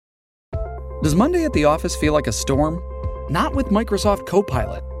Does Monday at the office feel like a storm? Not with Microsoft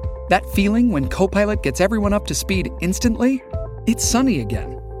Copilot. That feeling when Copilot gets everyone up to speed instantly? It's sunny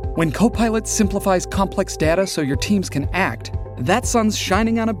again. When Copilot simplifies complex data so your teams can act, that sun's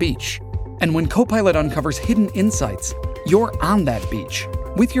shining on a beach. And when Copilot uncovers hidden insights, you're on that beach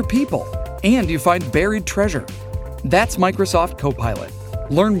with your people, and you find buried treasure. That's Microsoft Copilot.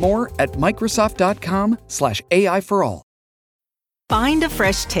 Learn more at Microsoft.com/AI for all. Find a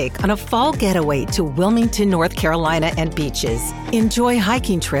fresh take on a fall getaway to Wilmington, North Carolina and beaches. Enjoy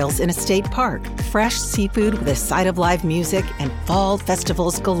hiking trails in a state park, fresh seafood with a side of live music, and fall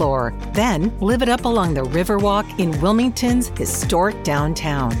festivals galore. Then live it up along the Riverwalk in Wilmington's historic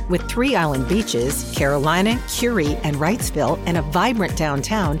downtown. With 3 island beaches, Carolina, Curie, and Wrightsville, and a vibrant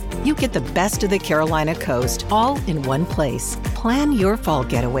downtown, you get the best of the Carolina coast, all in one place. Plan your fall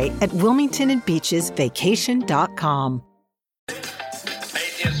getaway at WilmingtonandBeachesVacation.com.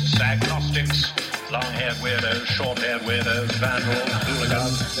 Atheists, agnostics, long-haired weirdos, short-haired weirdos, vandals,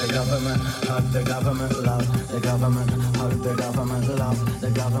 hooligans. The government, hug the government, love the government, hug the government, love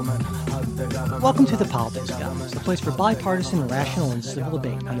the government, hug the government. Welcome to The Politics Guys, the place for bipartisan, rational, and civil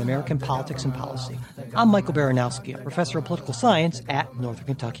debate on American politics and policy. I'm Michael Baranowski, a professor of political science at Northern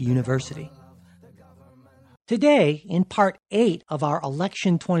Kentucky University. Today, in Part 8 of our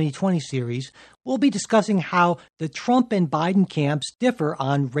Election 2020 series, we'll be discussing how the Trump and Biden camps differ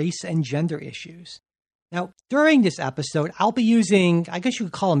on race and gender issues. Now, during this episode, I'll be using, I guess you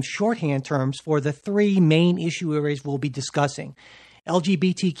could call them shorthand terms for the 3 main issue areas we'll be discussing: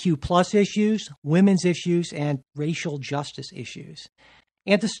 LGBTQ plus issues, women's issues, and racial justice issues.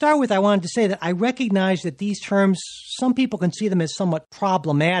 And to start with, I wanted to say that I recognize that these terms, some people can see them as somewhat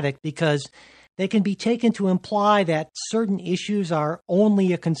problematic because they can be taken to imply that certain issues are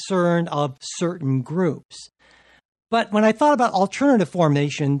only a concern of certain groups. But when I thought about alternative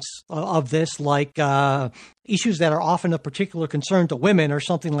formations of this, like issues that are often of particular concern to women or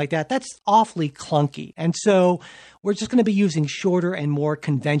something like that, that's awfully clunky. And so we're just going to be using shorter and more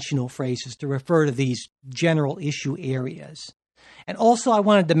conventional phrases to refer to these general issue areas. And also, I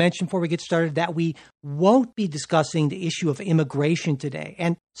wanted to mention before we get started that we won't be discussing the issue of immigration today.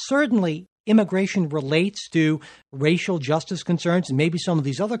 And certainly, immigration relates to racial justice concerns and maybe some of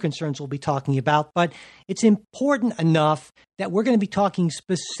these other concerns we'll be talking about, but it's important enough that we're going to be talking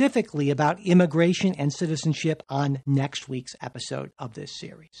specifically about immigration and citizenship on next week's episode of this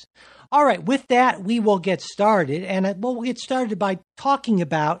series. All right, with that, we will get started. And what we'll get started by talking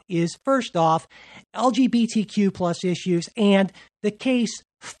about is, first off, LGBTQ plus issues and the case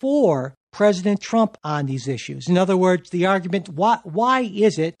for President Trump on these issues. In other words, the argument, why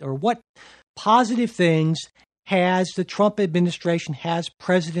is it, or what positive things has the Trump administration, has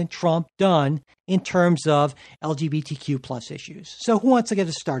President Trump done in terms of LGBTQ plus issues? So who wants to get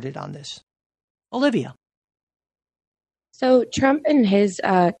us started on this? Olivia. So Trump and his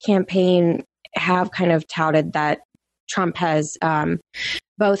campaign have kind of touted that Trump has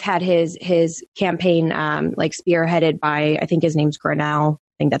both had his campaign like spearheaded by, I think his name's Grinnell,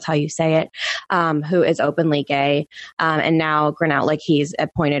 I think that's how you say it, who is openly gay. And now Grinnell, like he's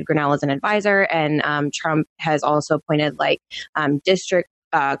appointed Grinnell as an advisor, and Trump has also appointed like district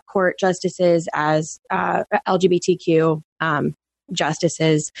court justices as LGBTQ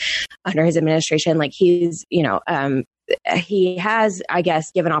justices under his administration. Like he's, he has, I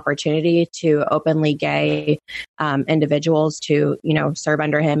guess, given opportunity to openly gay individuals to, serve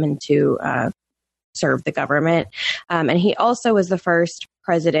under him and to serve the government. And he also was the first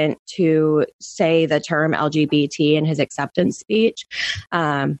president to say the term LGBT in his acceptance speech.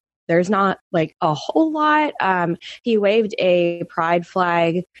 There's not like a whole lot. He waved a pride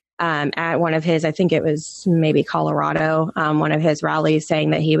flag at one of his, I think it was maybe Colorado, one of his rallies,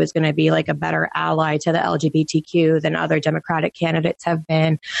 saying that he was going to be like a better ally to the LGBTQ than other Democratic candidates have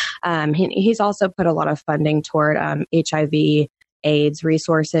been. He's also put a lot of funding toward HIV AIDS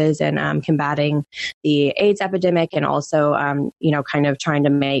resources and combating the AIDS epidemic, and also, kind of trying to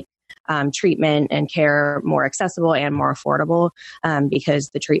make treatment and care more accessible and more affordable, because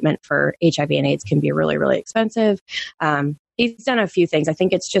the treatment for HIV and AIDS can be really, really expensive. He's done a few things. I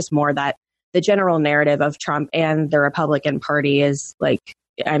think it's just more that the general narrative of Trump and the Republican Party is like,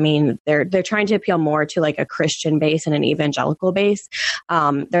 they're trying to appeal more to like a Christian base and an evangelical base.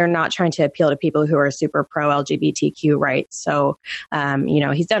 They're not trying to appeal to people who are super pro LGBTQ rights. So,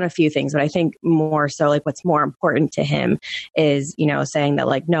 he's done a few things, but I think more so like what's more important to him is, saying that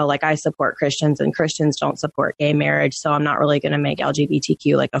like, no, like I support Christians and Christians don't support gay marriage. So I'm not really going to make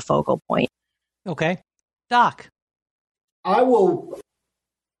LGBTQ like a focal point. Okay. Doc. I will,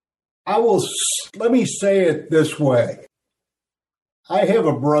 let me say it this way. I have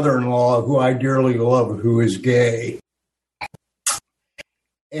a brother-in-law who I dearly love who is gay.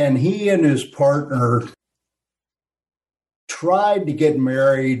 And he and his partner tried to get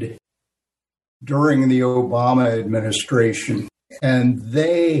married during the Obama administration, and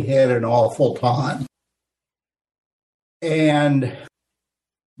they had an awful time. And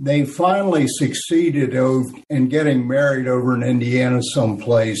they finally succeeded in getting married over in Indiana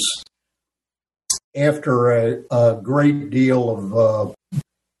someplace after a great deal of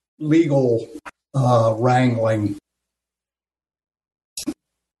legal wrangling.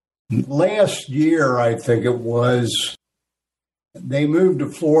 Last year, I think it was, they moved to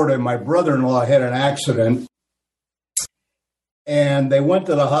Florida. My brother-in-law had an accident, and they went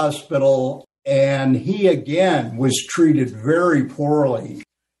to the hospital, and he again was treated very poorly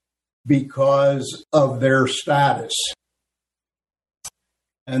because of their status.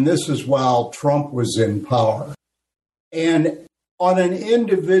 And this is while Trump was in power. And on an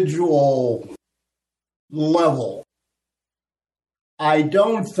individual level, I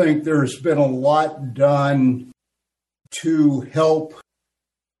don't think there's been a lot done to help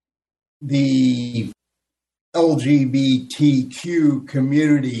the LGBTQ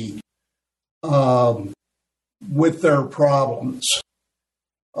community with their problems.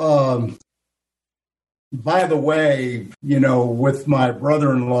 By the way, with my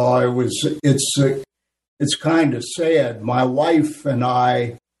brother-in-law, it's kind of sad. My wife and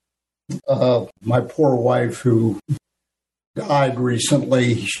I, my poor wife who died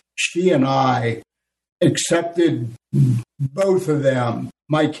recently, she and I accepted both of them.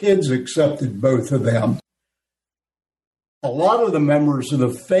 My kids accepted both of them. A lot of the members of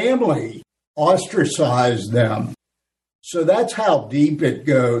the family ostracized them. So that's how deep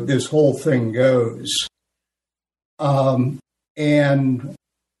this whole thing goes. And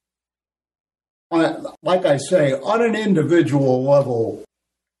like I say, on an individual level,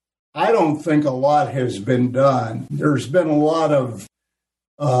 I don't think a lot has been done. There's been a lot of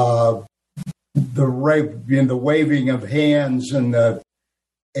the waving of hands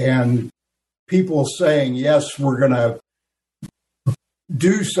and people saying, yes, we're going to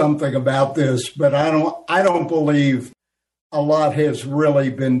do something about this, but I don't believe a lot has really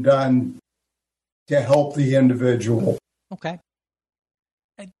been done to help the individual. Okay.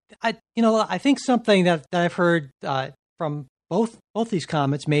 I think something that I've heard from both these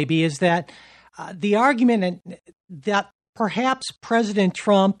comments maybe is that the argument that perhaps President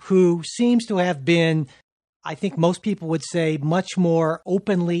Trump, who seems to have been, I think most people would say, much more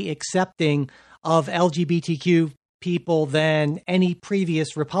openly accepting of LGBTQ people than any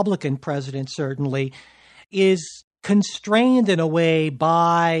previous Republican president, certainly, is constrained in a way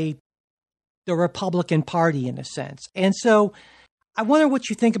by the Republican Party in a sense. And so I wonder what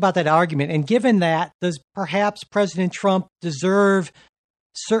you think about that argument. And given that, does perhaps President Trump deserve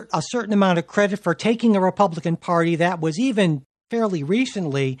a certain amount of credit for taking a Republican Party that was even fairly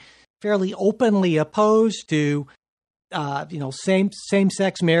recently fairly openly opposed to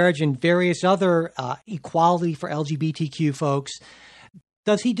same-sex marriage and various other equality for LGBTQ folks?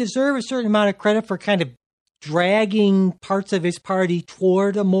 Does he deserve a certain amount of credit for kind of dragging parts of his party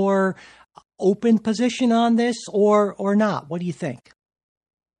toward a more open position on this, or not? What do you think?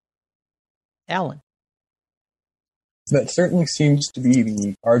 Alan? That certainly seems to be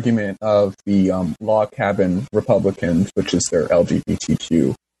the argument of the log cabin Republicans, which is their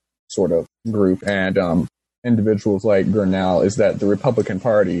LGBTQ sort of group, and individuals like Gurnall, is that the Republican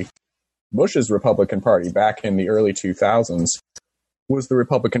Party, Bush's Republican Party back in the early 2000s, was the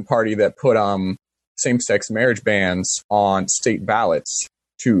Republican Party that put same-sex marriage bans on state ballots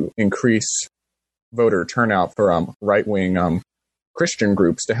to increase voter turnout for right-wing Christian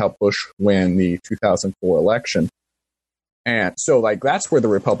groups to help Bush win the 2004 election. And so, that's where the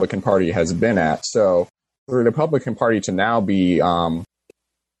Republican Party has been at. So for the Republican Party to now be,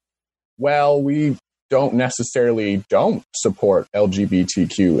 we don't support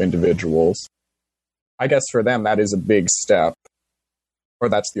LGBTQ individuals. I guess for them, that is a big step, or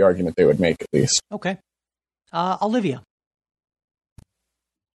that's the argument they would make, at least. Okay. Olivia.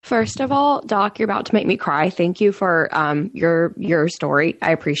 First of all, Doc, you're about to make me cry. Thank you for your story.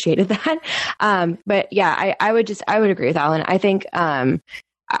 I appreciated that. But yeah, I would agree with Alan. I think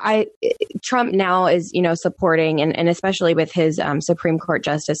Trump now is, supporting and especially with his Supreme Court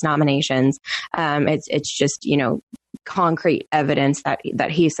justice nominations, it's just, concrete evidence that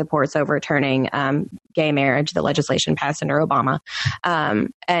he supports overturning gay marriage, the legislation passed under Obama.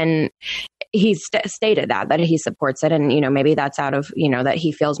 And he's stated that he supports it. And, maybe that's out of, that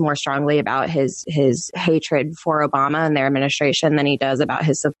he feels more strongly about his hatred for Obama and their administration than he does about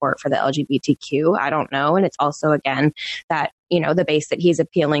his support for the LGBTQ. I don't know. And it's also, again, that, the base that he's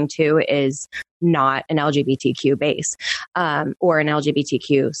appealing to is not an LGBTQ base, or an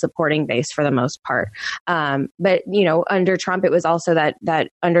LGBTQ supporting base for the most part. But, under Trump, it was also that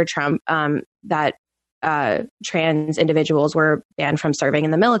under Trump, that trans individuals were banned from serving in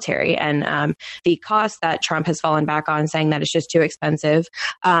the military. And the costs that Trump has fallen back on, saying that it's just too expensive,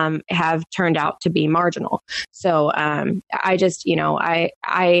 have turned out to be marginal. So I just, I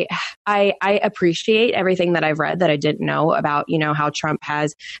appreciate everything that I've read that I didn't know about, how Trump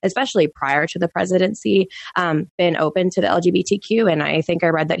has, especially prior to the presidency, been open to the LGBTQ. And I think I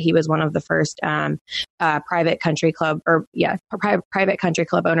read that he was one of the first private country club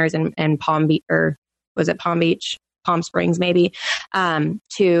owners in Palm Beach, or was it Palm Beach, Palm Springs, maybe,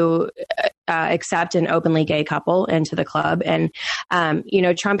 to accept an openly gay couple into the club. And,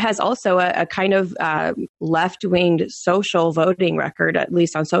 Trump has also a kind of left-winged social voting record, at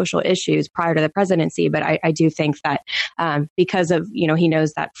least on social issues prior to the presidency. But I do think that because of, he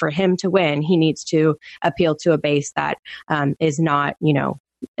knows that for him to win, he needs to appeal to a base that is not,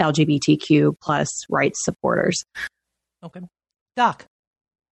 LGBTQ plus rights supporters. Okay. Doc.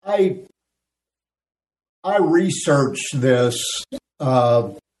 I researched this,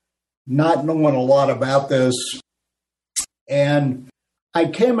 not knowing a lot about this, and I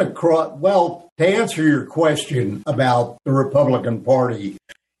came across, to answer your question about the Republican Party,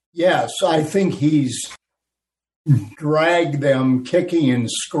 yes, I think he's dragged them kicking and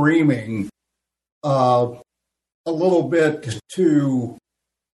screaming a little bit to,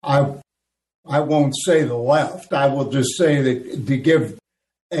 I won't say the left, I will just say that to give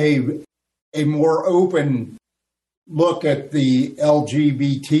a more open look at the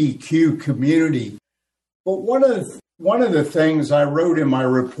LGBTQ community. But one of the things I wrote in my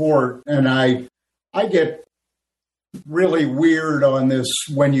report, and I get really weird on this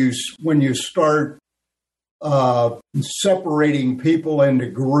when you start separating people into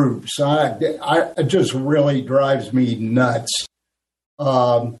groups. It just really drives me nuts,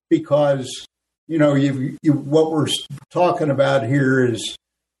 because what we're talking about here is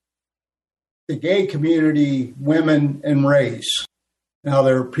the gay community, women, and race. Now,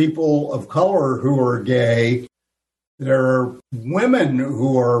 there are people of color who are gay. There are women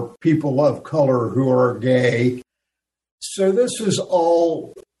who are people of color who are gay. So this is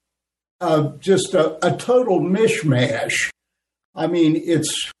all just a total mishmash. I mean,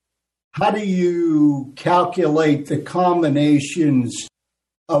 it's how do you calculate the combinations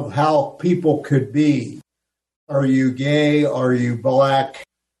of how people could be? Are you gay? Are you black?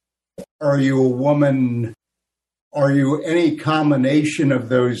 Are you a woman? Are you any combination of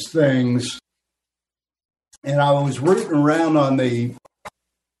those things? And I was rooting around on the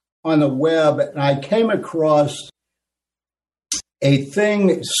web, and I came across a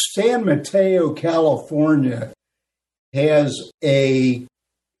thing. San Mateo, California, has a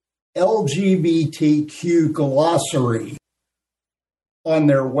LGBTQ glossary on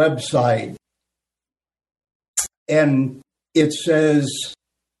their website, and it says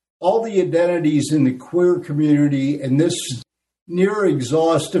all the identities in the queer community, and this near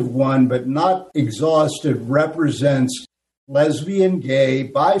exhaustive one, but not exhaustive, represents lesbian, gay,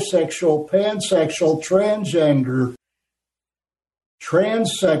 bisexual, pansexual, transgender,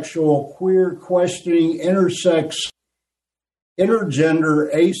 transsexual, queer, questioning, intersex,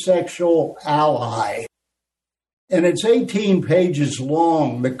 intergender, asexual, ally. And it's 18 pages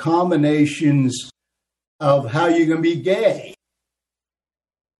long, the combinations of how you can be gay.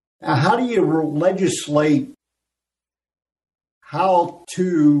 Now, how do you legislate how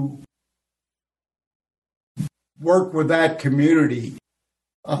to work with that community?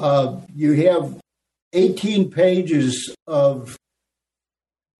 You have 18 pages of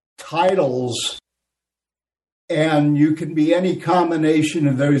titles, and you can be any combination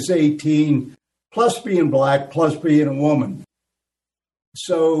of those 18, plus being black, plus being a woman.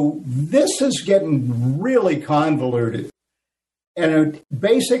 So this is getting really convoluted. And it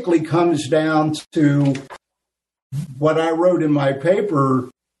basically comes down to what I wrote in my paper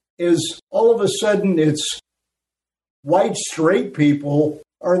is all of a sudden it's white straight people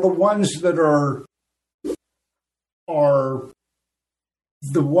are the ones that are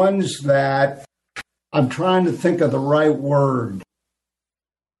the ones that, I'm trying to think of the right word,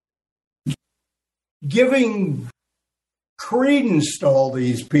 giving credence to all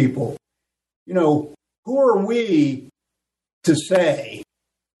these people. Who are we to say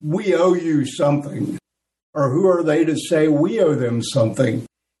we owe you something, or who are they to say we owe them something?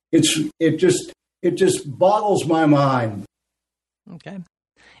 It just boggles my mind. Okay,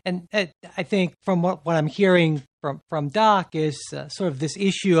 and I think from what I'm hearing from Doc is sort of this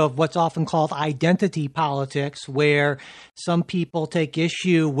issue of what's often called identity politics, where some people take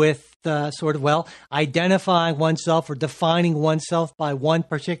issue with identifying oneself or defining oneself by one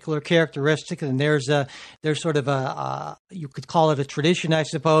particular characteristic. And there's sort of you could call it a tradition, I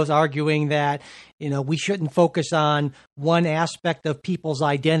suppose, arguing that, we shouldn't focus on one aspect of people's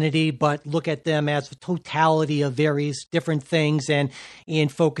identity, but look at them as a totality of various different things. And in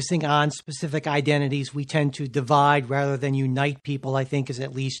focusing on specific identities, we tend to divide rather than unite people, I think, is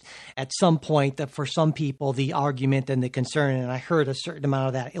at least at some point that for some people, the argument and the concern. And I heard a certain amount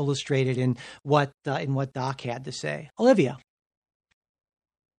of that illustrated in what Doc had to say. Olivia.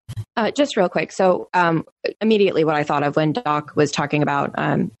 Just real quick. So immediately what I thought of when Doc was talking about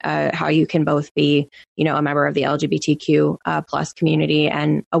how you can both be, a member of the LGBTQ plus community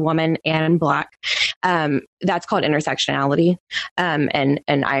and a woman and Black, that's called intersectionality. And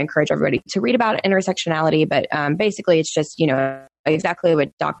I encourage everybody to read about intersectionality. But basically, it's just, exactly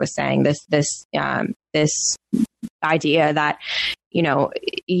what Doc was saying, this idea that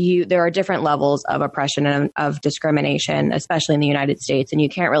there are different levels of oppression and of discrimination, especially in the United States, and you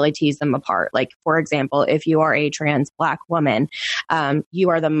can't really tease them apart. Like, for example, if you are a trans Black woman, you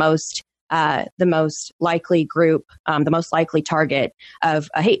are the most likely group, the most likely target of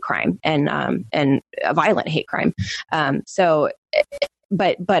a hate crime and a violent hate crime.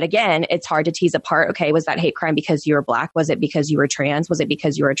 But again, it's hard to tease apart. Okay, was that hate crime because you were Black? Was it because you were trans? Was it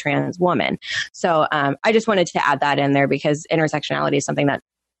because you were a trans woman? So I just wanted to add that in there because intersectionality is something that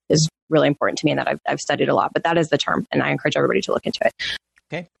is really important to me and that I've studied a lot. But that is the term, and I encourage everybody to look into it.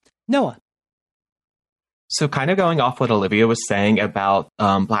 Okay, Noah. So kind of going off what Olivia was saying about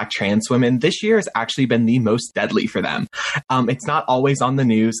Black trans women, this year has actually been the most deadly for them. It's not always on the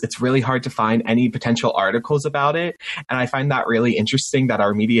news. It's really hard to find any potential articles about it. And I find that really interesting that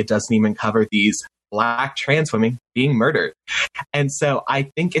our media doesn't even cover these Black trans women being murdered. And so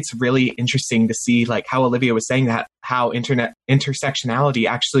I think it's really interesting to see, like how Olivia was saying, that how intersectionality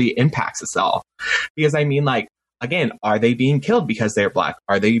actually impacts us all. Because I mean, like, again, are they being killed because they're Black?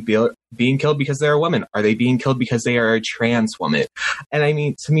 Are they being killed because they're a woman? Are they being killed because they are a trans woman? And I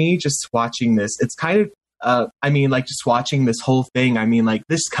mean, to me, just watching this, it's kind of, just watching this whole thing,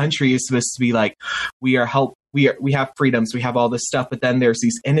 this country is supposed to be like, we have freedoms, we have all this stuff, but then there's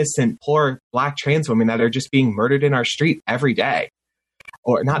these innocent, poor Black trans women that are just being murdered in our street every day.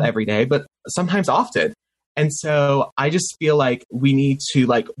 Or not every day, but sometimes often. And so I just feel like we need to,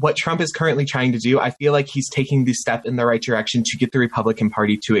 like, what Trump is currently trying to do, I feel like he's taking the step in the right direction to get the Republican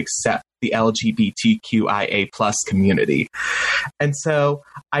Party to accept the LGBTQIA plus community. And so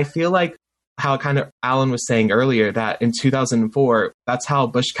I feel like how kind of Alan was saying earlier, that in 2004, that's how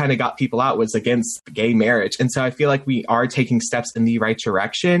Bush kind of got people out, was against gay marriage. And so I feel like we are taking steps in the right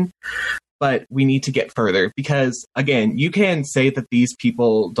direction. But we need to get further because, again, you can say that these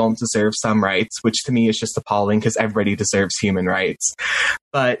people don't deserve some rights, which to me is just appalling because everybody deserves human rights.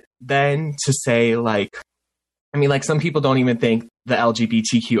 But then to say, some people don't even think the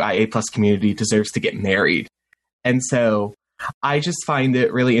LGBTQIA plus community deserves to get married. And so I just find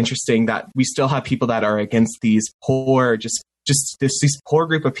it really interesting that we still have people that are against these poor, this poor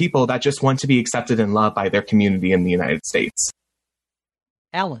group of people that just want to be accepted and loved by their community in the United States.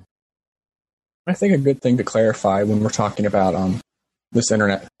 Alan. I think a good thing to clarify when we're talking about this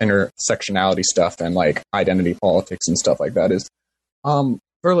intersectionality stuff and like identity politics and stuff like that is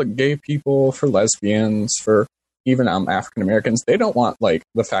for like gay people, for lesbians, for even African Americans, they don't want like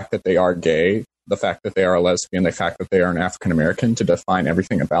the fact that they are gay, the fact that they are a lesbian, the fact that they are an African American to define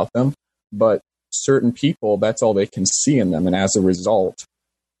everything about them. But certain people, that's all they can see in them, and as a result,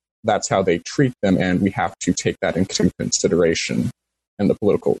 that's how they treat them, and we have to take that into consideration in the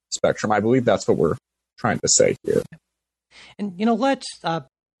political spectrum. I believe that's what we're trying to say here. And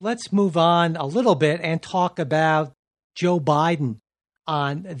let's move on a little bit and talk about Joe Biden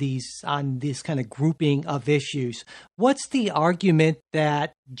on this kind of grouping of issues. What's the argument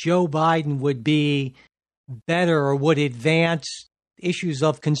that Joe Biden would be better or would advance issues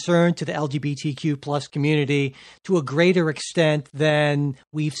of concern to the LGBTQ plus community to a greater extent than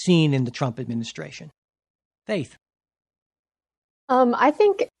we've seen in the Trump administration? Faith. I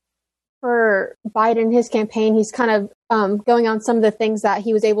think for Biden, his campaign, he's kind of going on some of the things that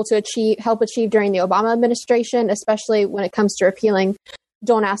he was able to help achieve during the Obama administration, especially when it comes to repealing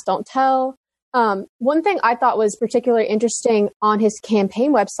Don't Ask, Don't Tell. One thing I thought was particularly interesting on his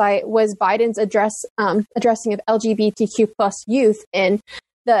campaign website was Biden's addressing of LGBTQ plus youth and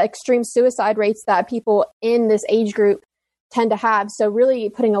the extreme suicide rates that people in this age group tend to have. So really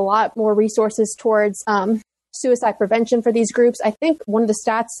putting a lot more resources towards suicide prevention for these groups. I think one of the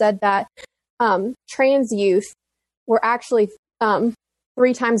stats said that trans youth were actually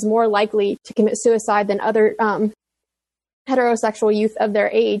 3 times more likely to commit suicide than other heterosexual youth of their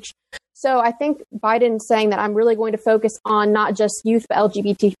age. So I think Biden saying that I'm really going to focus on not just youth, but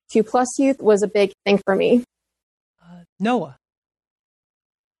LGBTQ plus youth was a big thing for me. Noah.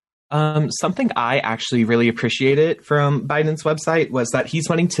 Something I actually really appreciated from Biden's website was that he's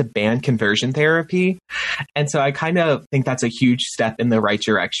wanting to ban conversion therapy. And so I kind of think that's a huge step in the right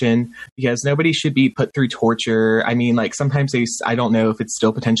direction because nobody should be put through torture. I mean, like sometimes I don't know if it's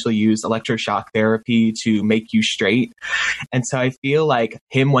still potentially used electroshock therapy to make you straight. And so I feel like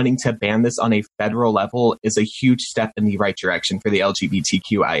him wanting to ban this on a federal level is a huge step in the right direction for the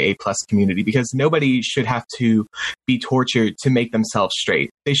LGBTQIA plus community because nobody should have to be tortured to make themselves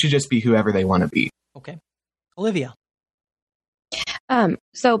straight. They should just be whoever they want to be. Okay. Olivia.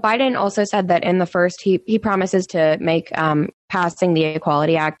 So Biden also said that in the first, he promises to make passing the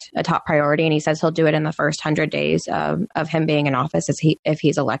Equality Act a top priority, and he says he'll do it in the first 100 days of him being in office if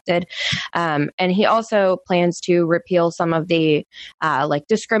he's elected. And he also plans to repeal some of the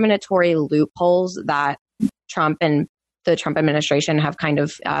discriminatory loopholes that Trump and the Trump administration have kind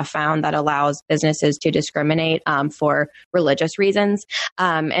of found that allows businesses to discriminate for religious reasons.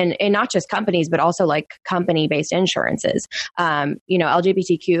 And not just companies, but also like company-based insurances.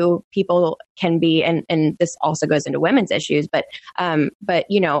 LGBTQ people can be, and this also goes into women's issues, but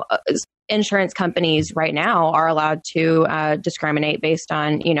insurance companies right now are allowed to discriminate based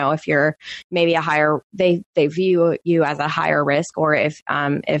on, if you're maybe they view you as a higher risk, or if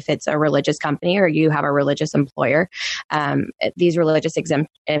it's a religious company or you have a religious employer. These religious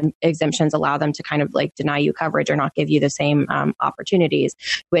exemptions allow them to kind of like deny you coverage or not give you the same opportunities,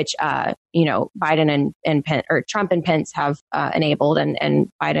 which Biden and Pence, or Trump and Pence have enabled, and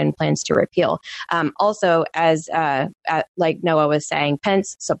Biden plans to repeal. Also, as like Noah was saying,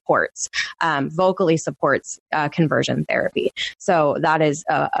 Pence vocally supports conversion therapy. So that is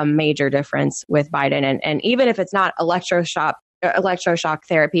a major difference with Biden. And even if it's not electroshock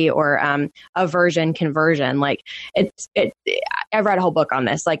therapy or aversion conversion, like I've read a whole book on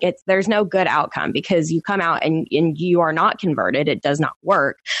this. Like there's no good outcome because you come out and you are not converted. It does not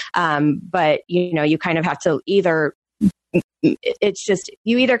work. But you kind of have to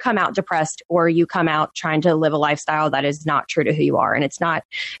you either come out depressed or you come out trying to live a lifestyle that is not true to who you are. And it's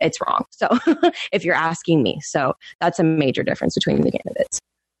wrong. So if you're asking me, so that's a major difference between the candidates.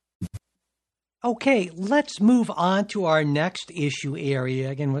 Okay, let's move on to our next issue area.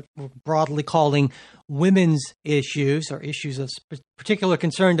 Again, what we're broadly calling women's issues or issues of particular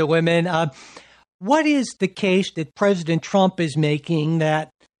concern to women. What is the case that President Trump is making that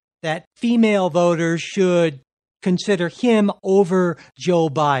female voters should consider him over Joe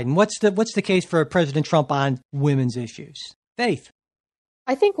Biden? What's the case for President Trump on women's issues? Faith.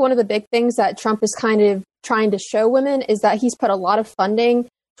 I think one of the big things that Trump is kind of trying to show women is that he's put a lot of funding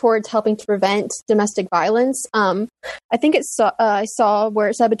towards helping to prevent domestic violence. I think I saw where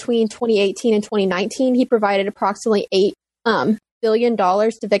it said between 2018 and 2019, he provided approximately $8 billion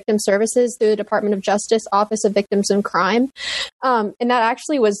to victim services through the Department of Justice Office of Victims in Crime. And that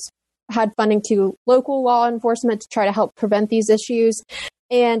actually had funding to local law enforcement to try to help prevent these issues,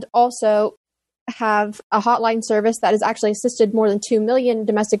 and also have a hotline service that has actually assisted more than 2 million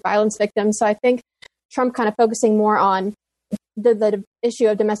domestic violence victims. So I think Trump kind of focusing more on the issue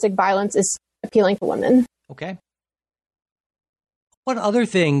of domestic violence is appealing to women. Okay. What other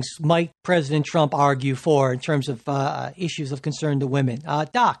things might President Trump argue for in terms of issues of concern to women?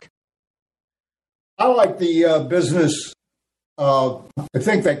 Doc. I like the business. I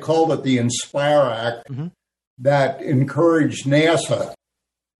think they called it the Inspire Act, that encouraged NASA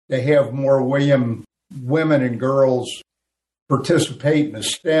to have more women and girls participate in the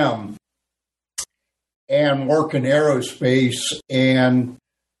STEM and work in aerospace. And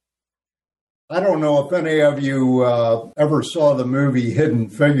I don't know if any of you ever saw the movie Hidden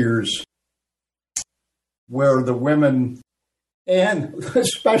Figures, where the women, and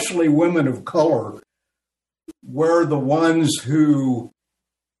especially women of color, were the ones who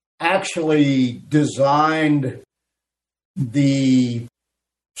actually designed the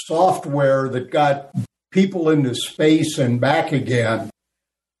software that got people into space and back again.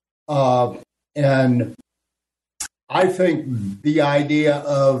 And I think the idea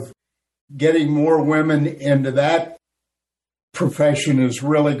of getting more women into that profession is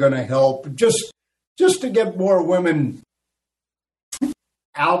really going to help, just to get more women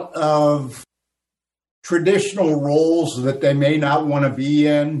out of traditional roles that they may not want to be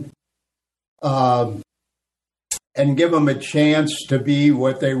in, and give them a chance to be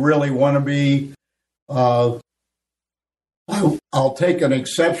what they really want to be. I I'll take an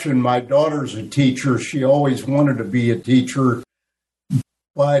exception. My daughter's a teacher. She always wanted to be a teacher.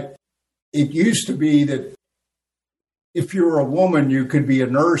 But it used to be that if you were a woman, you could be a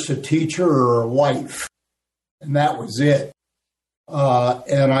nurse, a teacher, or a wife. And that was it.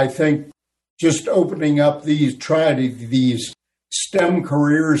 And I think just opening up these STEM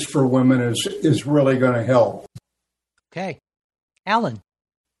careers for women is really going to help. Okay. Alan.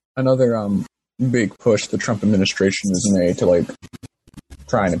 Another big push the Trump administration has made to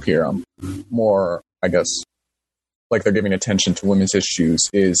try and appear more, I guess, like they're giving attention to women's issues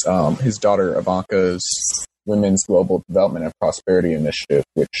is his daughter Ivanka's Women's Global Development and Prosperity Initiative,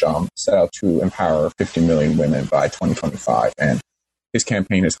 which set out to empower 50 million women by 2025. And his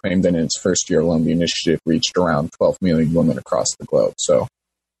campaign has claimed that in its first year alone, the initiative reached around 12 million women across the globe. So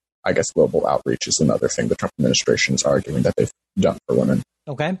I guess global outreach is another thing the Trump administration is arguing that they've done for women.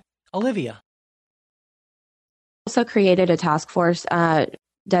 Okay. Olivia. Also created a task force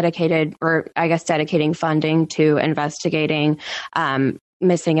dedicating funding to investigating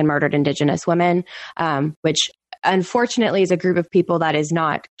missing and murdered Indigenous women, which unfortunately is a group of people that is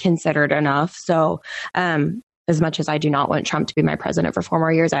not considered enough. So as much as I do not want Trump to be my president for 4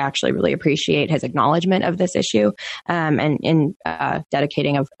 more years, I actually really appreciate his acknowledgement of this issue and in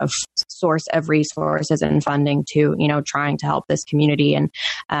dedicating of resources and funding to, trying to help this community and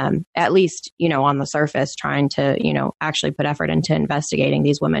at least, on the surface, trying to, actually put effort into investigating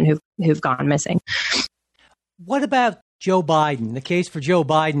these women who've gone missing. What about Joe Biden? The case for Joe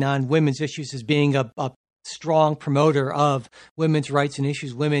Biden on women's issues as being a strong promoter of women's rights and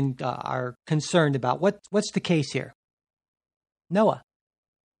issues women are concerned about. What's the case here? Noah.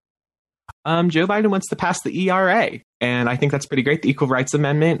 Joe Biden wants to pass the ERA, and I think that's pretty great. The Equal Rights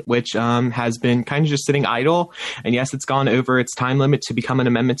Amendment, which has been kind of just sitting idle. And yes, it's gone over its time limit to become an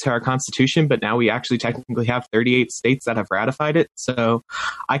amendment to our Constitution, but now we actually technically have 38 states that have ratified it. So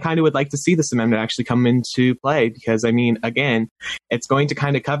I kind of would like to see this amendment actually come into play because, again, it's going to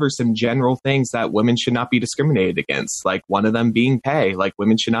kind of cover some general things that women should not be discriminated against, like one of them being pay. Like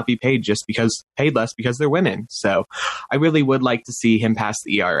women should not be paid paid less because they're women. So I really would like to see him pass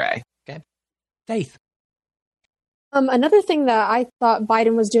the ERA. Okay. Faith. Another thing that I thought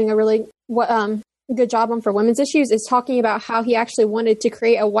Biden was doing a really good job on for women's issues is talking about how he actually wanted to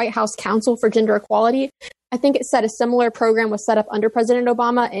create a White House Council for Gender Equality. I think it said a similar program was set up under President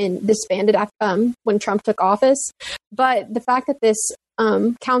Obama and disbanded when Trump took office. But the fact that this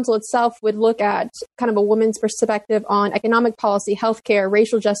council itself would look at kind of a woman's perspective on economic policy, healthcare,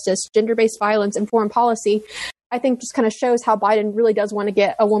 racial justice, gender-based violence, and foreign policy, I think just kind of shows how Biden really does want to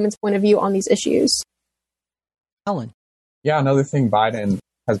get a woman's point of view on these issues. Alan. Yeah, another thing Biden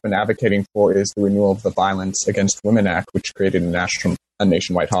has been advocating for is the renewal of the Violence Against Women Act, which created a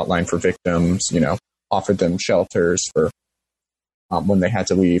nationwide hotline for victims, offered them shelters for when they had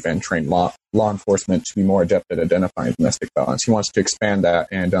to leave and trained law enforcement to be more adept at identifying domestic violence. He wants to expand that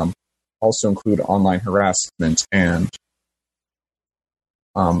and also include online harassment and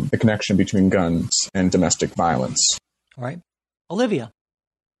the connection between guns and domestic violence. All right. Olivia.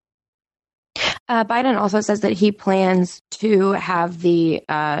 Biden also says that he plans to have the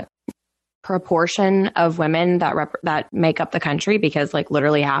proportion of women that make up the country, because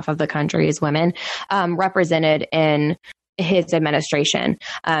literally half of the country is women, represented in his administration.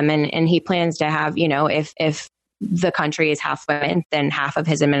 And he plans to have, if the country is half women, then half of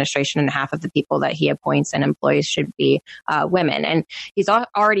his administration and half of the people that he appoints and employs should be women. And he's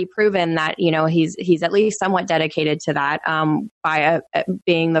already proven that, he's at least somewhat dedicated to that by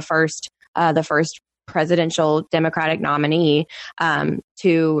being the first presidential Democratic nominee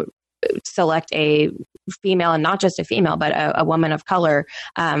to select a female, and not just a female, but a woman of color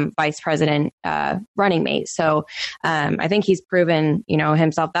vice president running mate. So I think he's proven,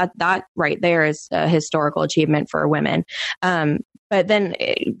 himself that right there is a historical achievement for women. But then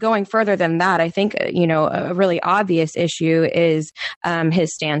going further than that, I think, a really obvious issue is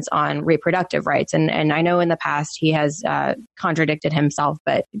his stance on reproductive rights. And I know in the past he has contradicted himself,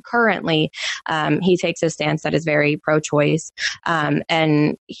 but currently he takes a stance that is very pro-choice.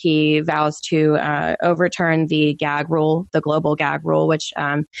 And he vows to overturn the gag rule, the global gag rule, which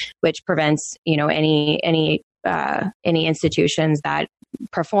prevents, any institutions that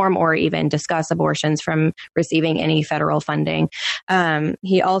perform or even discuss abortions from receiving any federal funding.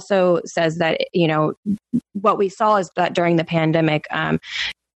 He also says that, what we saw is that during the pandemic,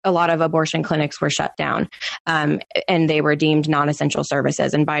 a lot of abortion clinics were shut down, and they were deemed non-essential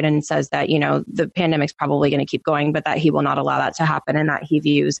services. And Biden says that, the pandemic's probably going to keep going, but that he will not allow that to happen, and that he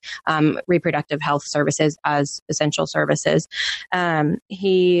views reproductive health services as essential services.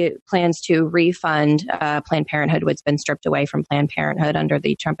 He plans to refund Planned Parenthood, what's been stripped away from Planned Parenthood under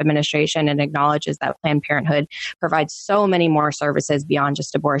the Trump administration, and acknowledges that Planned Parenthood provides so many more services beyond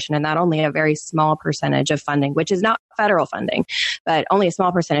just abortion, and that only a very small percentage of funding, which is not federal funding, but only a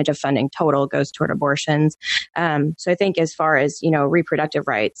small percentage of funding total goes toward abortions. So I think as far as, reproductive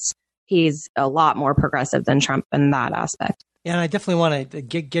rights, he's a lot more progressive than Trump in that aspect. Yeah, and I definitely want to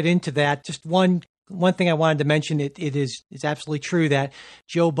get into that. Just one thing I wanted to mention, it is absolutely true that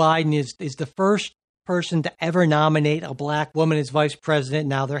Joe Biden is the first person to ever nominate a black woman as vice president.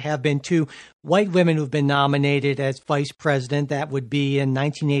 Now, there have been 2 white women who've been nominated as vice president. That would be in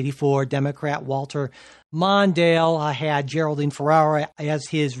 1984, Democrat Walter Mondale had Geraldine Ferraro as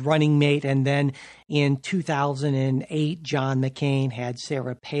his running mate. And then in 2008, John McCain had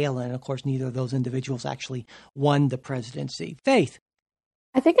Sarah Palin. Of course, neither of those individuals actually won the presidency. Faith.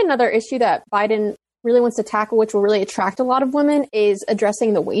 I think another issue that Biden really wants to tackle, which will really attract a lot of women, is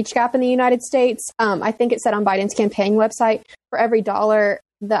addressing the wage gap in the United States. I think it said on Biden's campaign website, for every $1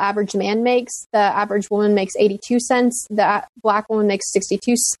 the average man makes, the average woman makes 82 cents, the black woman makes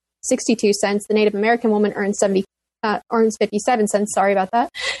 62 cents, the Native American woman earns 57 cents, sorry about that,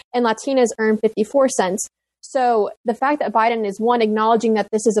 and Latinas earn 54 cents. So the fact that Biden is, one, acknowledging that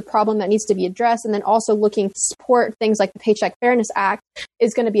this is a problem that needs to be addressed, and then also looking to support things like the Paycheck Fairness Act,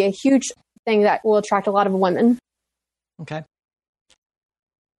 is going to be a huge thing that will attract a lot of women. Okay.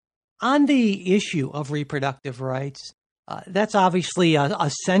 On the issue of reproductive rights, that's obviously a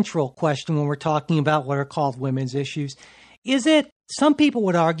central question when we're talking about what are called women's issues. Is it, some people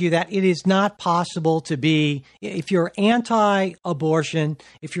would argue that it is not possible to be, if you're anti-abortion,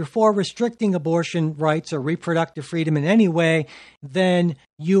 if you're for restricting abortion rights or reproductive freedom in any way, then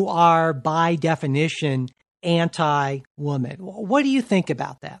you are by definition anti-woman. What do you think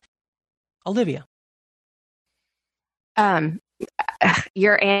about that? Olivia.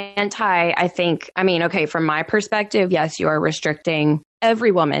 You're anti, I think, okay, from my perspective, yes, you are restricting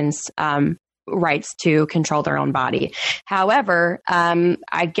every woman's rights to control their own body. However,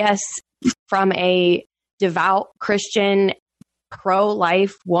 I guess from a devout Christian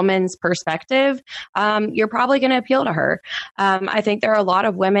pro-life woman's perspective, you're probably going to appeal to her. I think there are a lot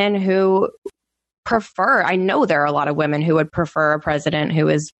of women who I know there are a lot of women who would prefer a president who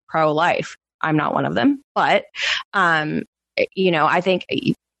is pro-life. I'm not one of them, but, I think,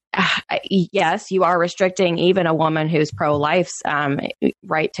 yes, you are restricting even a woman who's pro-life's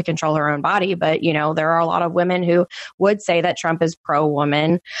right to control her own body. But, there are a lot of women who would say that Trump is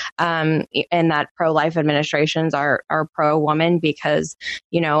pro-woman, and that pro-life administrations are pro-woman because,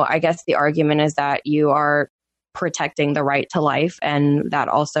 I guess the argument is that you are protecting the right to life, and that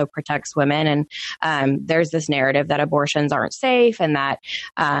also protects women. And there's this narrative that abortions aren't safe, and that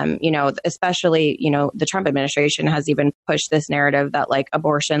especially the Trump administration has even pushed this narrative that like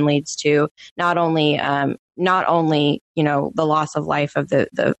abortion leads to not only the loss of life of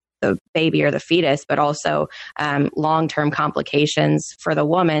the baby or the fetus, but also long-term complications for the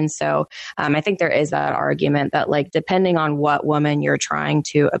woman. So I think there is that argument that, like, depending on what woman you're trying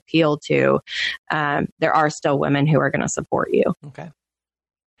to appeal to, there are still women who are going to support you. Okay.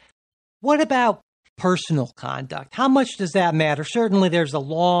 What about personal conduct? How much does that matter? Certainly there's a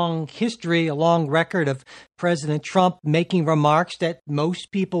long history, a long record of President Trump making remarks that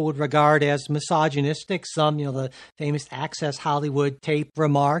most people would regard as misogynistic. Some, the famous Access Hollywood tape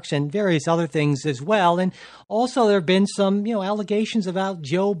remarks and various other things as well. And also there have been some, allegations about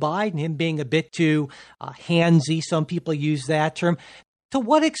Joe Biden, him being a bit too handsy. Some people use that term. To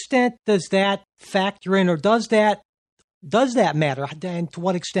what extent does that factor in, or does that matter? And to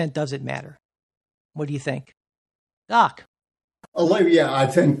what extent does it matter? What do you think? Doc. Olivia, I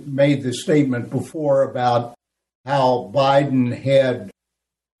think, made the statement before about how Biden had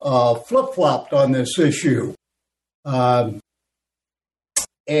flip-flopped on this issue. And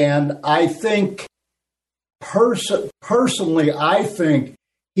I think, personally, I think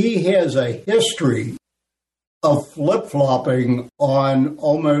he has a history of flip-flopping on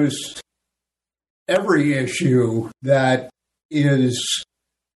almost every issue that is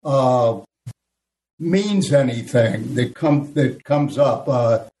means anything that comes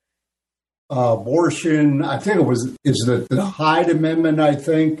up. Abortion, I think is the Hyde Amendment, I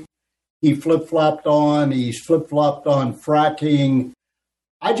think he flip-flopped on. He's flip-flopped on fracking.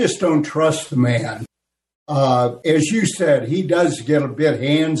 I just don't trust the man. As you said, he does get a bit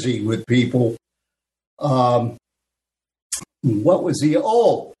handsy with people. what was he?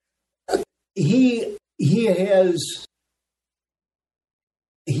 Oh, he has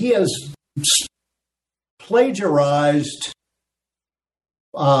plagiarized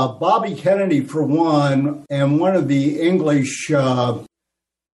Bobby Kennedy for one, and one of the English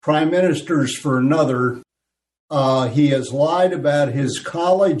prime ministers for another. He has lied about his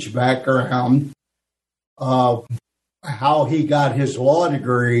college background, how he got his law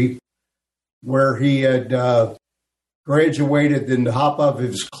degree, where he had graduated in the top of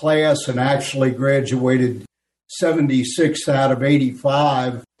his class and actually graduated 76 out of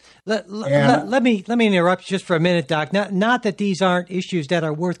 85. Let me interrupt just for a minute, Doc. Not that these aren't issues that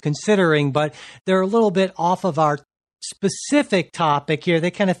are worth considering, but they're a little bit off of our specific topic here.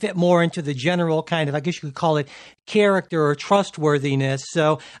 They kind of fit more into the general kind of, I guess you could call it, character or trustworthiness.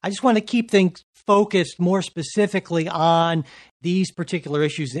 So I just want to keep things focused more specifically on these particular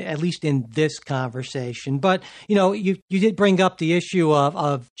issues, at least in this conversation. But, you did bring up the issue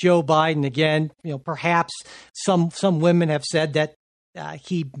of Joe Biden again. Perhaps some women have said that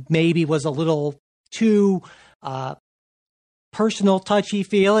he maybe was a little too personal,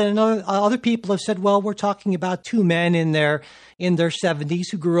 touchy-feely, and other people have said, well, we're talking about two men in their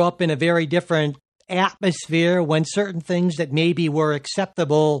 70s who grew up in a very different atmosphere when certain things that maybe were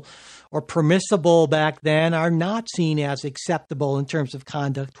acceptable or permissible back then are not seen as acceptable in terms of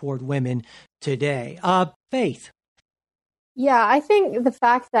conduct toward women today. Faith. Yeah, I think the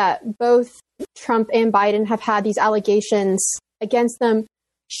fact that both Trump and Biden have had these allegations against them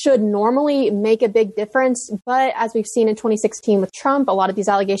should normally make a big difference. But as we've seen in 2016 with Trump, a lot of these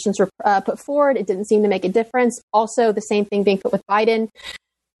allegations were put forward. It didn't seem to make a difference. Also, the same thing being put with Biden.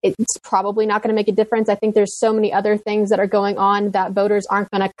 It's probably not going to make a difference. I think there's so many other things that are going on that voters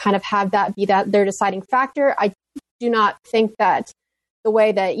aren't going to kind of have that be that their deciding factor. I do not think that the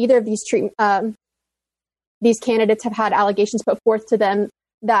way that either of these candidates have had allegations put forth to them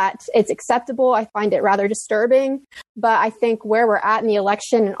that it's acceptable. I find it rather disturbing. But I think where we're at in the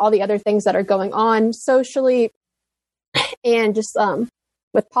election and all the other things that are going on socially and just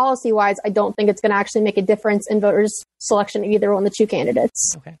with policy-wise, I don't think it's going to actually make a difference in voters' selection of either one of the two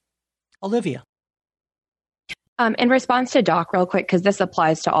candidates. Okay. Olivia. In response to Doc real quick, because this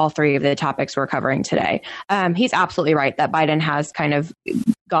applies to all three of the topics we're covering today, he's absolutely right that Biden has kind of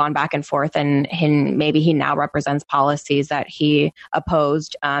gone back and forth, and maybe he now represents policies that he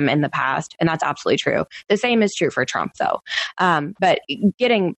opposed in the past. And that's absolutely true. The same is true for Trump, though. But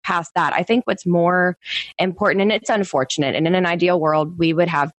getting past that, I think what's more important, and it's unfortunate, and in an ideal world, we would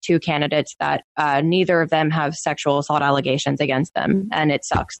have two candidates that neither of them have sexual assault allegations against them. And it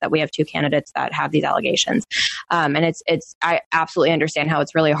sucks that we have two candidates that have these allegations. And I absolutely understand how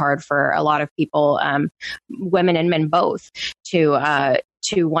it's really hard for a lot of people, women and men both, to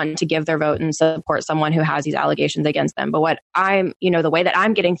want to give their vote and support someone who has these allegations against them. But what the way that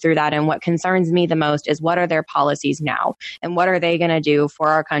I'm getting through that and what concerns me the most is what are their policies now and what are they going to do for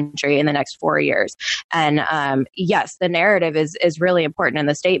our country in the next 4 years? And yes, the narrative is really important, and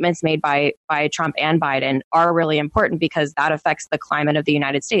the statements made by Trump and Biden are really important because that affects the climate of the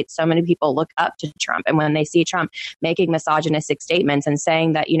United States. So many people look up to Trump, and when they see Trump making misogynistic statements and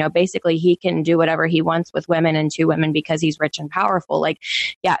saying that, basically he can do whatever he wants with women and to women because he's rich and powerful,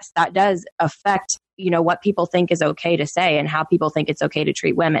 yes, that does affect, what people think is okay to say and how people think it's okay to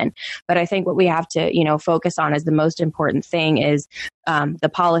treat women. But I think what we have to, focus on as the most important thing is the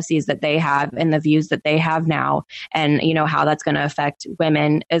policies that they have and the views that they have now and, how that's going to affect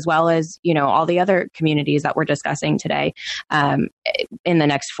women as well as, all the other communities that we're discussing today in the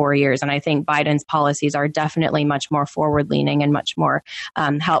next 4 years. And I think Biden's policies are definitely much more forward leaning and much more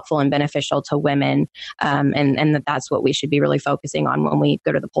helpful and beneficial to women. And that's what we should be really focusing on when we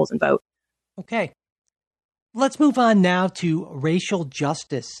go to the polls and vote. Okay. Let's move on now to racial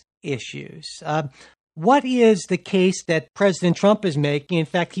justice issues. What is the case that President Trump is making? In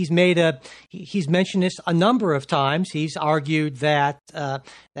fact, he's mentioned this a number of times. He's argued that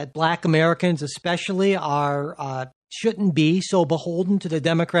Black Americans especially shouldn't be so beholden to the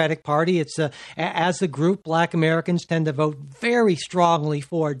Democratic Party. It's as a group, Black Americans tend to vote very strongly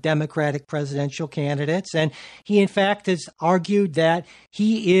for Democratic presidential candidates. And he, in fact, has argued that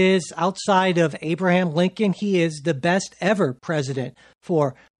he is, outside of Abraham Lincoln, he is the best ever president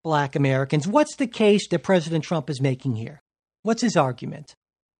for Black Americans. What's the case that President Trump is making here? What's his argument?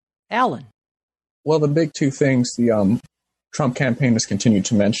 Alan. Well, the big two things the Trump campaign has continued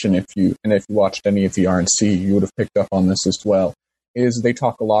to mention, if you watched any of the RNC, you would have picked up on this as well, is they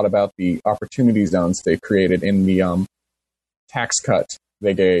talk a lot about the opportunity zones they've created in the tax cut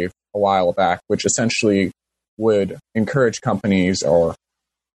they gave a while back, which essentially would encourage companies or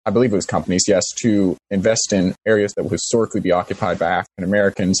I believe it was companies, yes, to invest in areas that would historically be occupied by African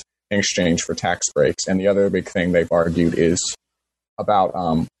Americans in exchange for tax breaks. And the other big thing they've argued is about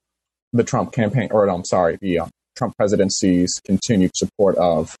the Trump campaign, the Trump presidency's continued support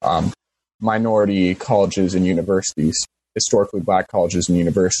of minority colleges and universities, historically Black colleges and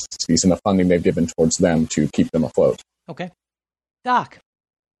universities, and the funding they've given towards them to keep them afloat. Okay. Doc.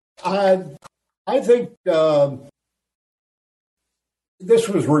 I think this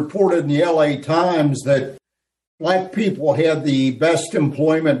was reported in the LA Times that Black people had the best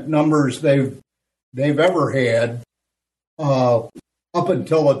employment numbers they've ever had up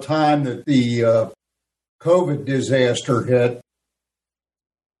until the time that the COVID disaster hit.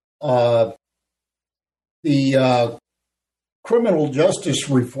 The criminal justice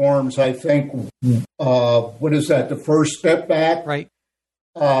reforms, I think, what is that, the First Step Back? Right.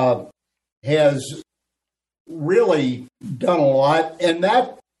 Has really done a lot. And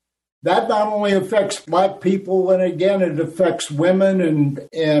that not only affects Black people, and again, it affects women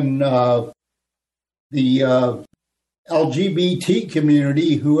and the LGBT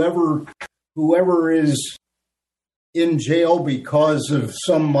community, whoever is in jail because of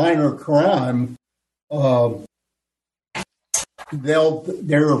some minor crime,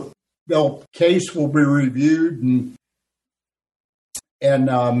 their case will be reviewed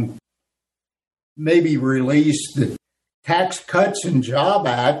and maybe released. The Tax Cuts and Job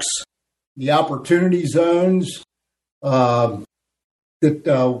Acts, the Opportunity Zones, where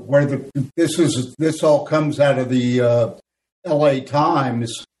this all comes out of the LA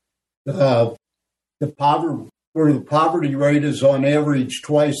Times. The poverty rate is on average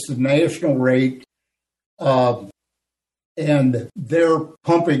twice the national rate, and they're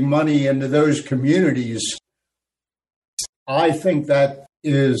pumping money into those communities. I think that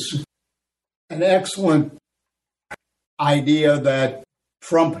is an excellent idea that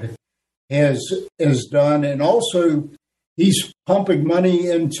Trump has done, and also he's pumping money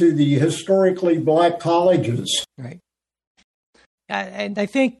into the historically Black colleges. Right. And I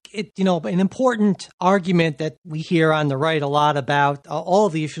think an important argument that we hear on the right a lot about all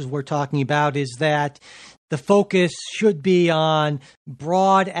of the issues we're talking about is that the focus should be on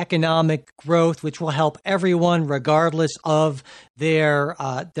broad economic growth, which will help everyone regardless of their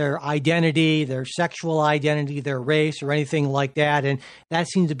identity, their sexual identity, their race, or anything like that. And that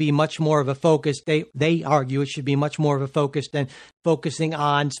seems to be much more of a focus. They argue it should be much more of a focus than focusing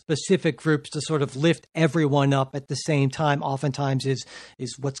on specific groups to sort of lift everyone up at the same time. Oftentimes is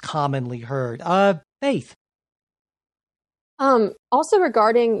what's commonly heard. Faith. Also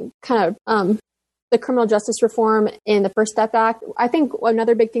regarding kind of the criminal justice reform in the First Step Act, I think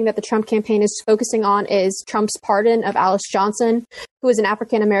another big thing that the Trump campaign is focusing on is Trump's pardon of Alice Johnson, who is an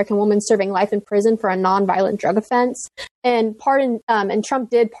African-American woman serving life in prison for a nonviolent drug offense. And Trump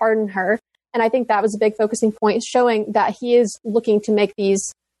did pardon her. And I think that was a big focusing point, showing that he is looking to make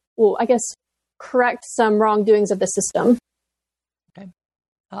these, correct some wrongdoings of the system. Okay.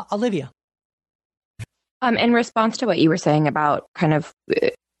 Olivia. In response to what you were saying about kind of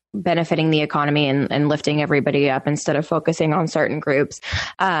benefiting the economy and lifting everybody up instead of focusing on certain groups,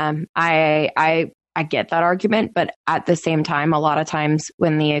 I get that argument, but at the same time, a lot of times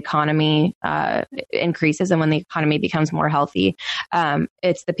when the economy increases and when the economy becomes more healthy,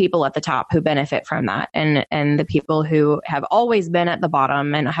 it's the people at the top who benefit from that, and the people who have always been at the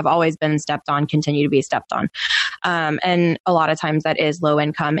bottom and have always been stepped on continue to be stepped on. And a lot of times that is low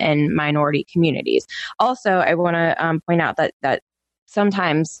income and minority communities. Also, I want to point out that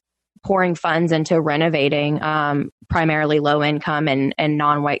sometimes pouring funds into renovating primarily low income and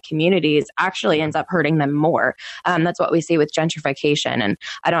non-white communities actually ends up hurting them more. That's what we see with gentrification. And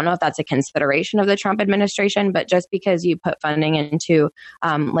I don't know if that's a consideration of the Trump administration, but just because you put funding into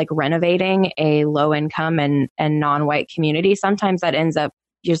renovating a low income and non-white community, sometimes that ends up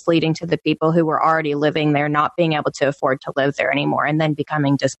just leading to the people who were already living there not being able to afford to live there anymore and then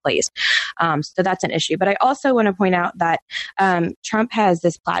becoming displaced. So that's an issue. But I also want to point out that Trump has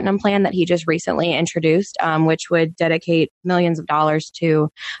this platinum plan that he just recently introduced, which would dedicate millions of dollars to,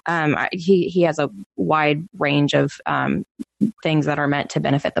 he has a wide range of things that are meant to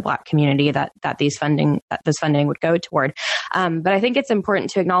benefit the Black community that this funding would go toward. But I think it's important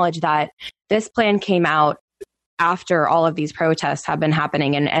to acknowledge that this plan came out after all of these protests have been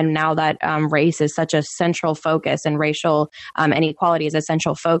happening, and now that race is such a central focus and racial inequality is a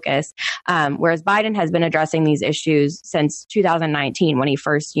central focus, whereas Biden has been addressing these issues since 2019 when he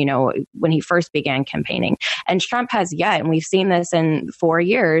first began campaigning, and Trump has yet, and we've seen this in 4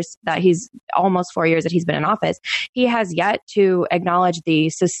 years that he's been in office, he has yet to acknowledge the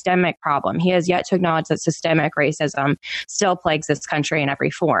systemic problem. He has yet to acknowledge that systemic racism still plagues this country in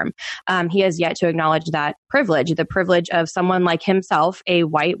every form. He has yet to acknowledge that the privilege of someone like himself, a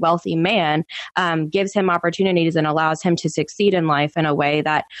white, wealthy man, gives him opportunities and allows him to succeed in life in a way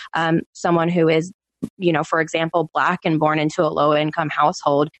that someone who is, for example, Black and born into a low-income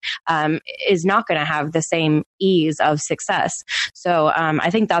household is not going to have the same ease of success. So I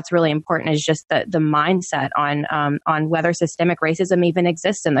think that's really important, is just the mindset on whether systemic racism even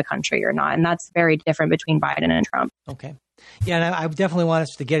exists in the country or not. And that's very different between Biden and Trump. Okay. Yeah, and I definitely want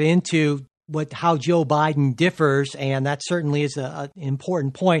us to get into how Joe Biden differs, and that certainly is an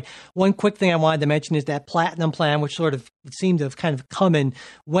important point. One quick thing I wanted to mention is that Platinum Plan, which sort of seemed to have kind of come and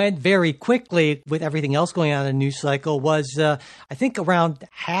went very quickly with everything else going on in the news cycle, was I think around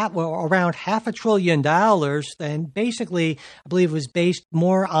 $500 billion, and basically I believe it was based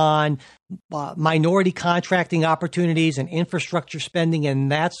more on minority contracting opportunities and infrastructure spending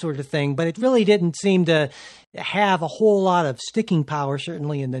and that sort of thing. But it really didn't seem to have a whole lot of sticking power,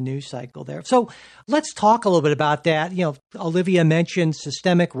 certainly in the news cycle there. So let's talk a little bit about that. Olivia mentioned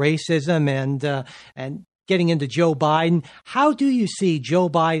systemic racism and getting into Joe Biden. How do you see Joe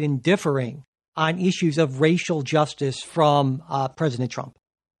Biden differing on issues of racial justice from President Trump?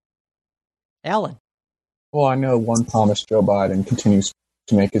 Alan? Well, I know one promise Joe Biden continues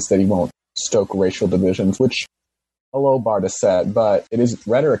to make is that he won't stoke racial divisions, which a low bar to set, but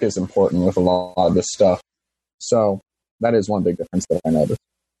rhetoric is important with a lot of this stuff. So that is one big difference that I noticed.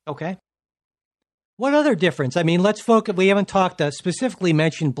 Okay. What other difference? I mean, let's focus. We haven't talked specifically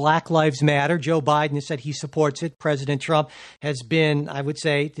mentioned Black Lives Matter. Joe Biden has said he supports it. President Trump has been, I would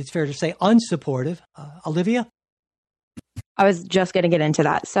say, it's fair to say, unsupportive. Olivia? I was just going to get into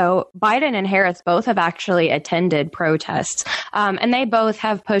that. So Biden and Harris both have actually attended protests, and they both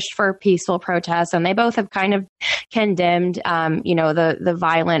have pushed for peaceful protests, and they both have kind of condemned, the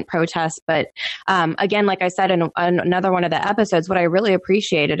violent protests. But again, like I said in another one of the episodes, what I really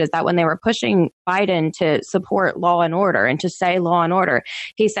appreciated is that when they were pushing Biden to support law and order and to say law and order,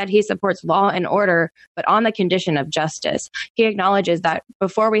 he said he supports law and order, but on the condition of justice. He acknowledges that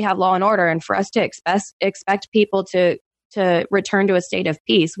before we have law and order, and for us to expect people to return to a state of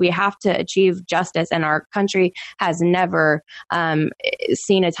peace, we have to achieve justice. And our country has never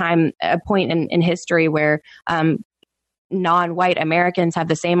seen a point in history where non-white Americans have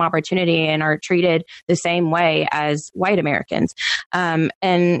the same opportunity and are treated the same way as white Americans.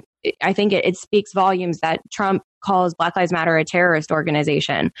 And I think it speaks volumes that Trump calls Black Lives Matter a terrorist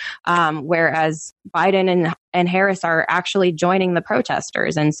organization, whereas Biden and Harris are actually joining the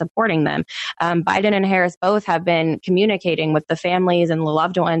protesters and supporting them. Biden and Harris both have been communicating with the families and the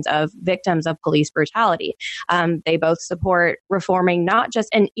loved ones of victims of police brutality. They both support reforming, not just,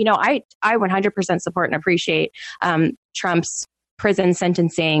 and I 100% support and appreciate Trump's prison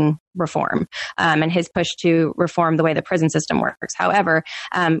sentencing reform and his push to reform the way the prison system works. However,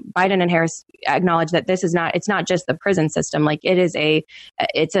 Biden and Harris acknowledge that it's not just the prison system. Like it's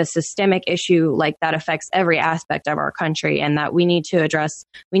a systemic issue like that affects every aspect of our country, and that we need to address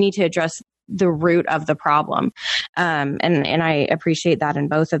the root of the problem. And I appreciate that in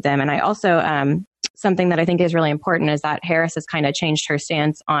both of them. And I also, something that I think is really important is that Harris has kind of changed her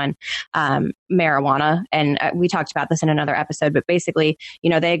stance on marijuana. And we talked about this in another episode, but basically,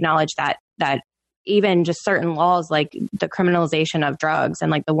 they acknowledge that even just certain laws like the criminalization of drugs and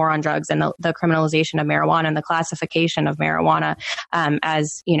like the war on drugs and the criminalization of marijuana and the classification of marijuana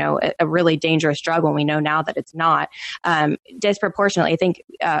as, a really dangerous drug when we know now that it's not, disproportionately, I think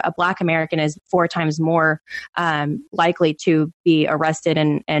a Black American is 4 times more likely to be arrested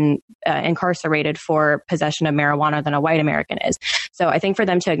and incarcerated for possession of marijuana than a white American is. So I think for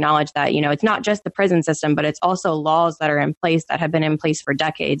them to acknowledge that, it's not just the prison system, but it's also laws that are in place that have been in place for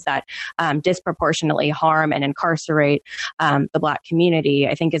decades that disproportionately harm and incarcerate the Black community,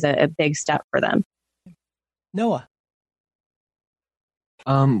 I think is a big step for them. Noah.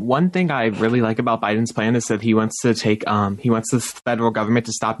 One thing I really like about Biden's plan is that he wants the federal government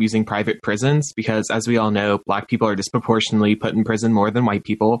to stop using private prisons, because as we all know, Black people are disproportionately put in prison more than white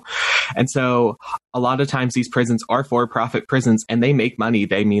people. And so a lot of times these prisons are for-profit prisons and they make money.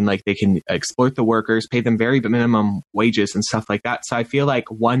 They mean like they can exploit the workers, pay them very minimum wages and stuff like that. So I feel like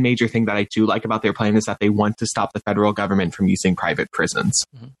one major thing that I do like about their plan is that they want to stop the federal government from using private prisons.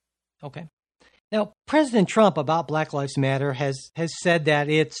 Mm-hmm. Okay. Now, President Trump about Black Lives Matter has said that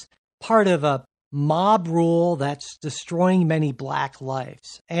it's part of a mob rule that's destroying many Black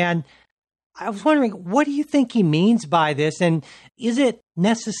lives. And I was wondering, what do you think he means by this? And is it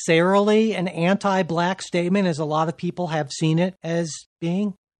necessarily an anti-Black statement, as a lot of people have seen it as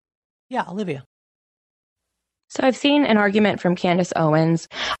being? Yeah, Olivia. So I've seen an argument from Candace Owens,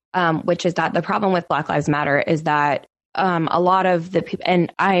 which is that the problem with Black Lives Matter is that a lot of the people,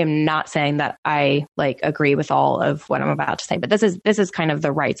 and I am not saying that I agree with all of what I'm about to say, but this is kind of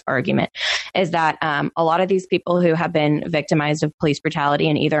the rights argument, is that a lot of these people who have been victimized of police brutality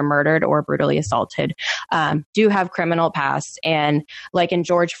and either murdered or brutally assaulted do have criminal pasts. And like in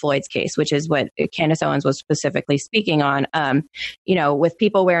George Floyd's case, which is what Candace Owens was specifically speaking on, with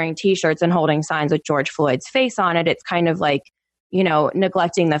people wearing T-shirts and holding signs with George Floyd's face on it, it's kind of like,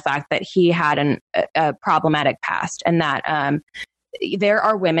 neglecting the fact that he had a problematic past, and that there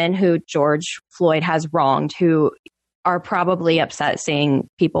are women who George Floyd has wronged who are probably upset seeing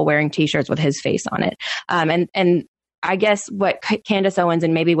people wearing T-shirts with his face on it. And I guess what Candace Owens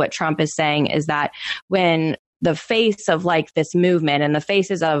and maybe what Trump is saying is that when the face of this movement and the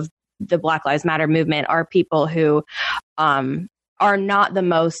faces of the Black Lives Matter movement are people who are not the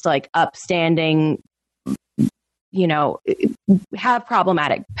most upstanding, have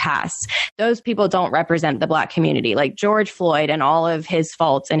problematic pasts. Those people don't represent the Black community. Like George Floyd and all of his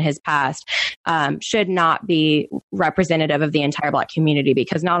faults in his past should not be representative of the entire Black community,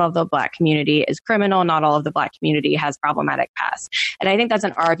 because not all of the Black community is criminal. Not all of the Black community has problematic pasts. And I think that's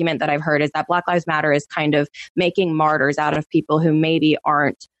an argument that I've heard, is that Black Lives Matter is kind of making martyrs out of people who maybe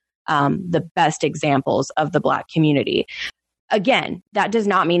aren't the best examples of the Black community. Again, that does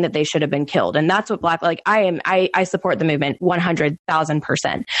not mean that they should have been killed. And that's what I support the movement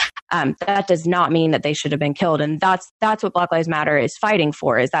 100,000%. That does not mean that they should have been killed. And that's what Black Lives Matter is fighting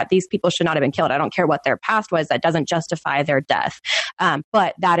for, is that these people should not have been killed. I don't care what their past was. That doesn't justify their death.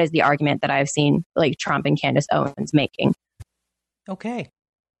 But that is the argument that I've seen Trump and Candace Owens making. Okay.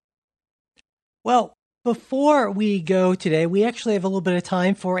 Well, before we go today, we actually have a little bit of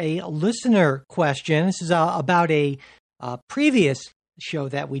time for a listener question. This is about a previous show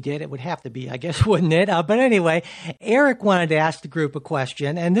that we did. It would have to be, I guess, wouldn't it? But anyway, Eric wanted to ask the group a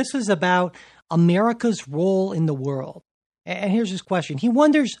question, and this is about America's role in the world. And here's his question. He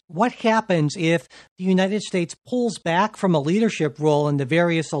wonders what happens if the United States pulls back from a leadership role in the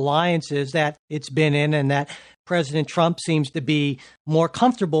various alliances that it's been in, and that President Trump seems to be more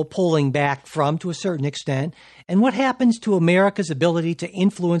comfortable pulling back from to a certain extent. And what happens to America's ability to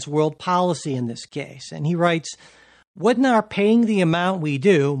influence world policy in this case? And he writes, wouldn't our paying the amount we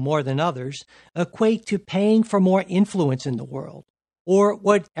do, more than others, equate to paying for more influence in the world? Or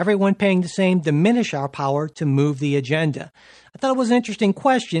would everyone paying the same diminish our power to move the agenda? I thought it was an interesting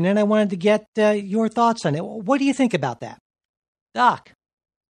question, and I wanted to get your thoughts on it. What do you think about that? Doc?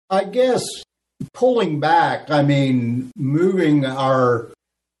 I guess pulling back, moving our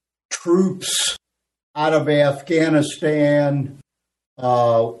troops out of Afghanistan,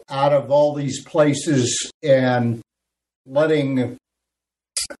 out of all these places, and letting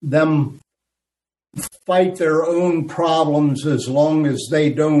them fight their own problems as long as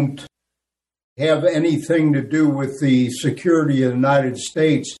they don't have anything to do with the security of the United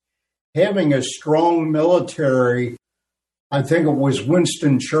States. Having a strong military, I think it was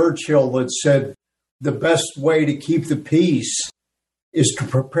Winston Churchill that said the best way to keep the peace is to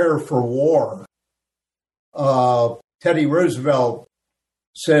prepare for war. Teddy Roosevelt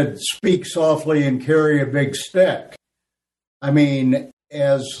said, speak softly and carry a big stick.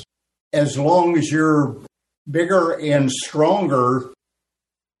 As long as you're bigger and stronger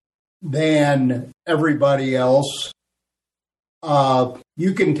than everybody else,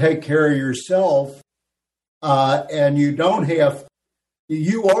 you can take care of yourself, and you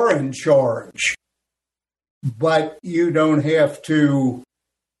are in charge, but you don't have to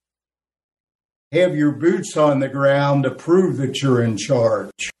have your boots on the ground to prove that you're in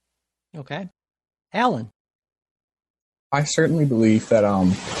charge. Okay. Alan? I certainly believe that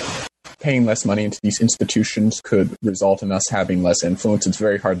paying less money into these institutions could result in us having less influence. It's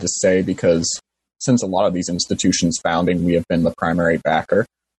very hard to say, because since a lot of these institutions' founding, we have been the primary backer.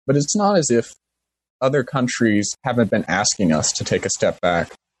 But it's not as if other countries haven't been asking us to take a step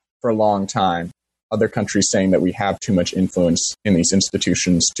back for a long time. Other countries saying that we have too much influence in these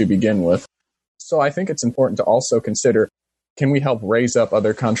institutions to begin with. So I think it's important to also consider, can we help raise up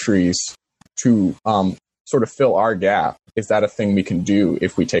other countries to sort of fill our gap? Is that a thing we can do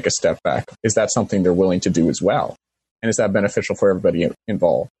if we take a step back? Is that something they're willing to do as well? And is that beneficial for everybody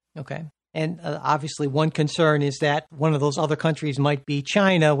involved? Okay. And obviously, one concern is that one of those other countries might be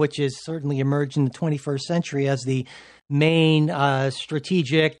China, which has certainly emerged in the 21st century as the main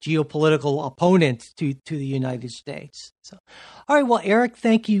strategic geopolitical opponent to the United States. So, all right, well, Eric,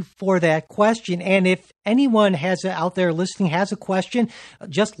 thank you for that question. And if anyone out there listening has a question,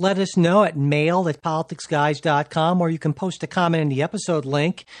 just let us know at mail@politicsguys.com, or you can post a comment in the episode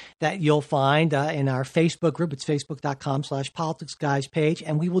link that you'll find in our Facebook group. It's facebook.com/politicsguys page,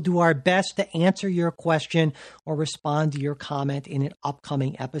 and we will do our best to answer your question or respond to your comment in an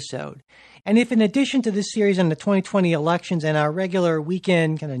upcoming episode. And if in addition to this series on the 2020 elections and our regular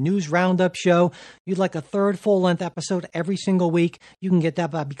weekend kind of news roundup show, you'd like a third full-length episode every single week, you can get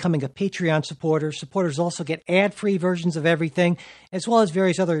that by becoming a Patreon supporter. Supporters also get ad-free versions of everything, as well as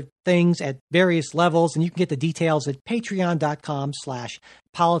various other things at various levels. And you can get the details at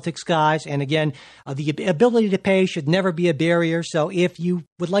patreon.com/politicsguys. And again, the ability to pay should never be a barrier. So if you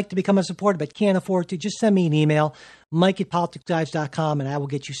would like to become a supporter but can't afford to, just send me an email, mike@politicsguys.com, and I will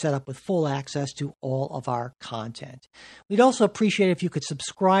get you set up with full access to all of our content. We'd also appreciate it if you could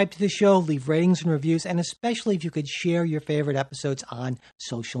subscribe to the show, leave ratings and reviews, and especially if you could share your favorite episodes on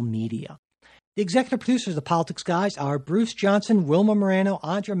social media. The executive producers of the Politics Guys are Bruce Johnson, Wilma Morano,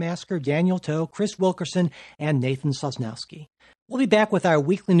 Andra Masker, Daniel Toe, Chris Wilkerson, and Nathan Sosnowski. We'll be back with our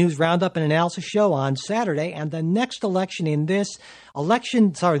weekly news roundup and analysis show on Saturday, and the next episode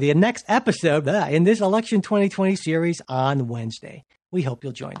in this Election 2020 series on Wednesday. We hope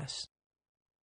you'll join us.